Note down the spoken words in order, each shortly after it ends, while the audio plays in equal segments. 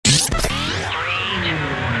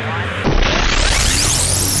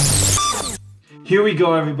Here we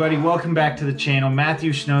go, everybody. Welcome back to the channel.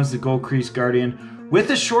 Matthew Schnoes, the Gold Crease Guardian, with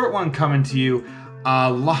a short one coming to you.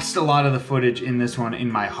 Lost a lot of the footage in this one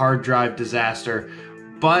in my hard drive disaster,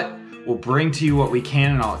 but we'll bring to you what we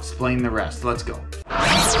can and I'll explain the rest. Let's go.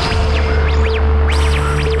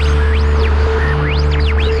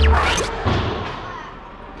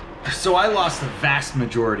 So I lost the vast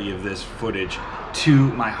majority of this footage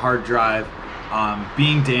to my hard drive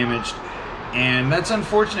being damaged. And that's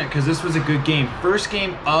unfortunate because this was a good game. First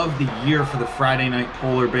game of the year for the Friday Night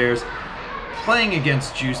Polar Bears, playing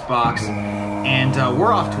against Juicebox. And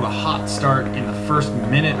we're off to a hot start in the first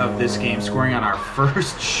minute of this game, scoring on our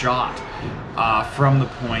first shot from the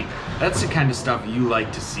point. That's the kind of stuff you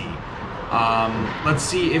like to see. Let's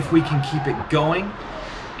see if we can keep it going.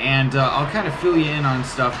 And I'll kind of fill you in on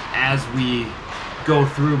stuff as we go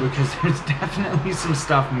through because there's definitely some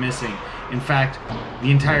stuff missing. In fact, the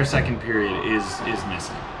entire second period is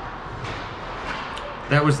missing.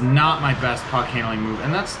 That was not my best puck handling move,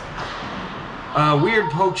 and that's a weird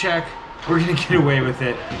poke check. We're gonna get away with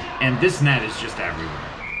it, and this net is just everywhere.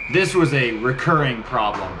 This was a recurring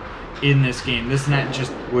problem in this game. This net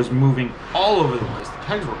just was moving all over the place. The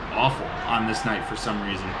pegs were awful on this night for some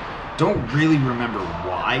reason. Don't really remember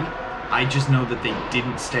why. I just know that they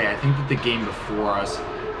didn't stay. I think that the game before us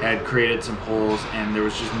had created some holes and there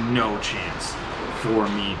was just no chance for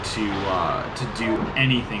me to do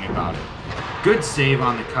anything about it. Good save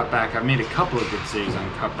on the cutback. I've made a couple of good saves on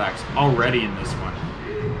cutbacks already in this one.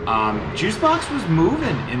 Juicebox was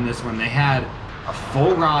moving in this one. They had a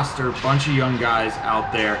full roster, bunch of young guys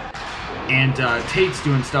out there, and Tate's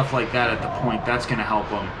doing stuff like that at the point. That's going to help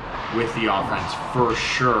them with the offense for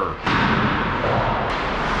sure.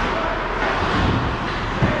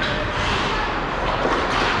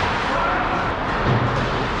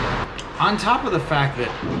 On top of the fact that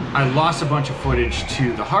I lost a bunch of footage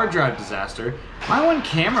to the hard drive disaster, my one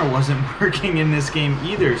camera wasn't working in this game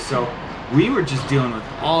either, so we were just dealing with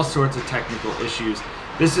all sorts of technical issues.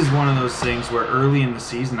 This is one of those things where early in the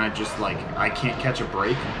season I just I can't catch a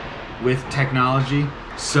break with technology,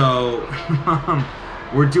 so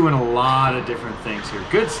we're doing a lot of different things here.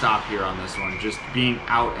 Good stop here on this one, just being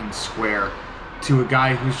out and square to a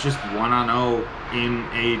guy who's just 1-on-0 in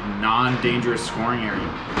a non-dangerous scoring area.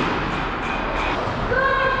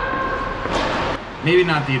 Maybe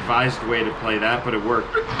not the advised way to play that, but it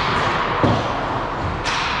worked.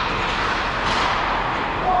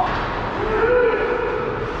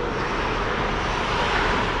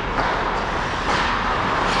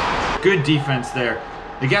 Good defense there.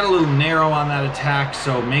 They got a little narrow on that attack,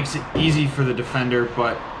 so it makes it easy for the defender,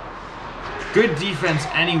 but good defense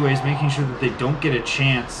anyways, making sure that they don't get a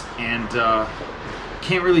chance and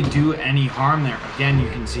can't really do any harm there. Again, you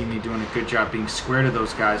can see me doing a good job being square to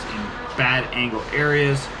those guys in bad angle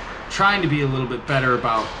areas, trying to be a little bit better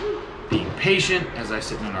about being patient as I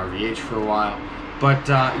sit in an RVH for a while. But,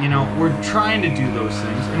 you know, we're trying to do those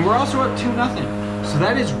things, and we're also up 2-0. So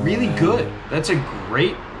that is really good. That's a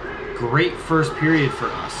great first period for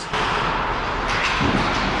us.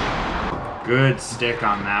 Good stick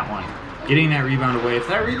on that one. Getting that rebound away. If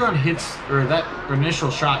that rebound hits, or that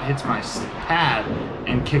initial shot hits my pad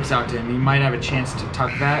and kicks out to him, he might have a chance to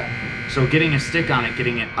tuck that. So getting a stick on it,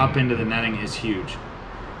 getting it up into the netting is huge.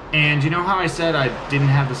 And you know how I said I didn't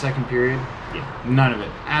have the second period? Yeah, none of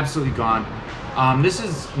it. Absolutely gone. This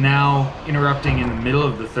is now interrupting in the middle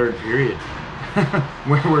of the third period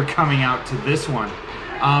where we're coming out to this one.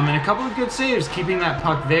 And a couple of good saves, keeping that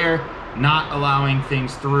puck there, not allowing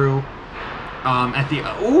things through.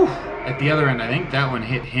 At the other end, I think that one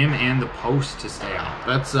hit him and the post to stay out.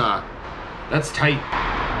 That's tight.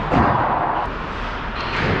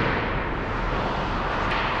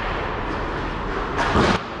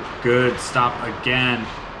 Good stop again.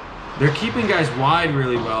 They're keeping guys wide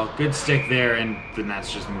really well. Good stick there, and the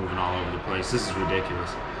net's just moving all over the place. This is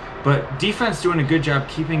ridiculous. But defense doing a good job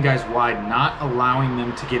keeping guys wide, not allowing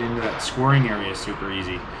them to get into that scoring area super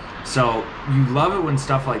easy. So you love it when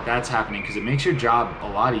stuff like that's happening because it makes your job a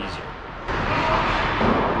lot easier.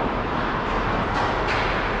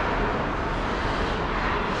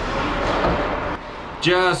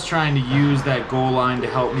 Just trying to use that goal line to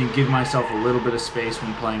help me give myself a little bit of space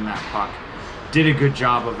when playing that puck. Did a good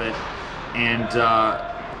job of it, and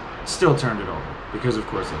still turned it over, because of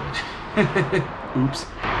course I did. Oops.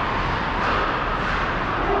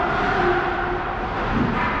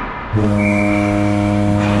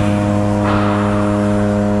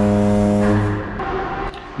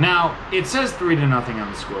 Now, it says 3-0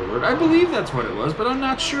 on the scoreboard. I believe that's what it was, but I'm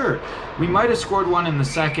not sure. We might have scored one in the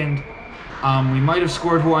second. We might have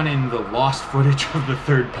scored one in the lost footage of the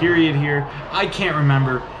third period here. I can't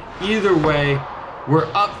remember. Either way, We're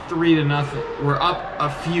up 3-0. We're up a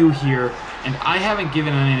few here, and I haven't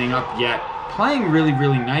given anything up yet. Playing really,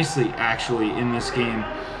 really nicely, actually, in this game.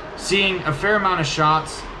 Seeing a fair amount of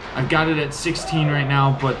shots. I've got it at 16 right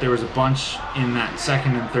now, but there was a bunch in that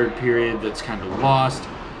second and third period that's kind of lost.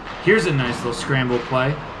 Here's a nice little scramble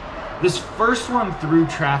play. This first one through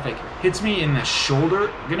traffic hits me in the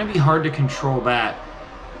shoulder. Gonna be hard to control that.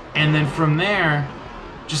 And then from there,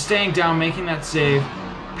 just staying down, making that save,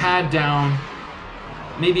 pad down,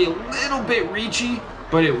 maybe a little bit reachy,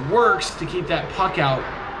 but it works to keep that puck out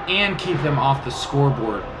and keep them off the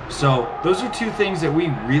scoreboard. So those are two things that we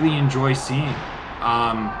really enjoy seeing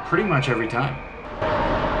pretty much every time.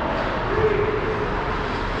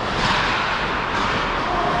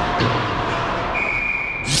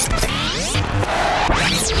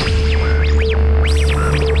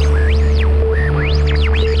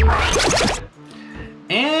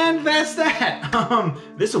 And that's that.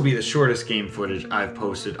 This will be the shortest game footage I've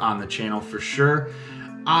posted on the channel for sure.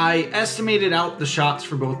 I estimated out the shots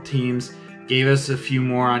for both teams, gave us a few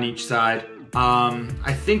more on each side.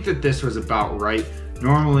 I think that this was about right.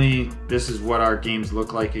 Normally, this is what our games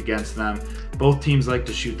look like against them. Both teams like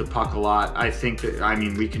to shoot the puck a lot. I think that, I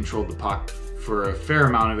mean, we controlled the puck for a fair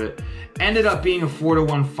amount of it. Ended up being a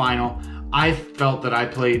 4-1 final. I felt that I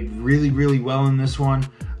played really, really well in this one.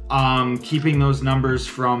 Keeping those numbers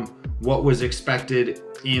from what was expected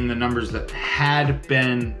in the numbers that had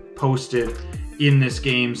been posted in this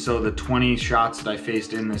game. So the 20 shots that I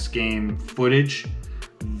faced in this game footage,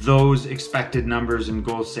 those expected numbers and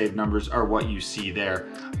goal save numbers are what you see there.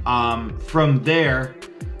 From there,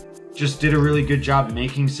 just did a really good job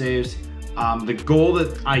making saves. The goal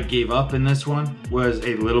that I gave up in this one was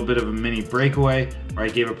a little bit of a mini breakaway where I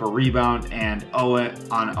gave up a rebound and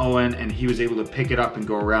Owen, and he was able to pick it up and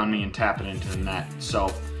go around me and tap it into the net.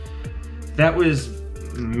 So that was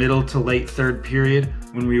middle to late third period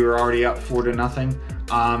when we were already up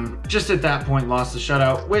 4-0. Just at that point lost the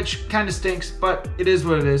shutout, which kind of stinks, but it is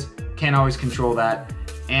what it is. Can't always control that.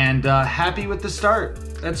 And happy with the start.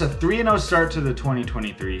 That's a 3-0 start to the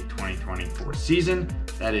 2023-2024 season.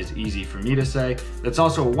 That is easy for me to say. That's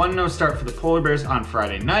also a 1-0 start for the Polar Bears on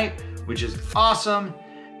Friday night, which is awesome.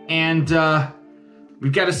 And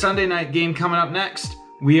we've got a Sunday night game coming up next.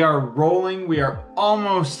 We are rolling. We are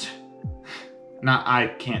almost, I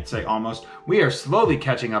can't say almost. We are slowly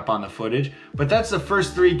catching up on the footage, but that's the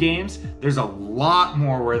first 3 games. There's a lot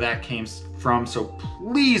more where that came from, so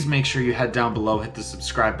please make sure you head down below, hit the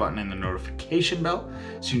subscribe button and the notification bell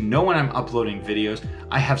so you know when I'm uploading videos.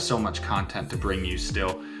 I have so much content to bring you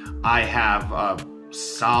still. I have a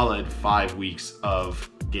solid 5 weeks of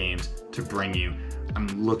games to bring you. I'm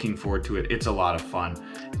looking forward to it. It's a lot of fun.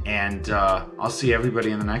 And I'll see everybody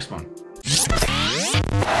in the next one.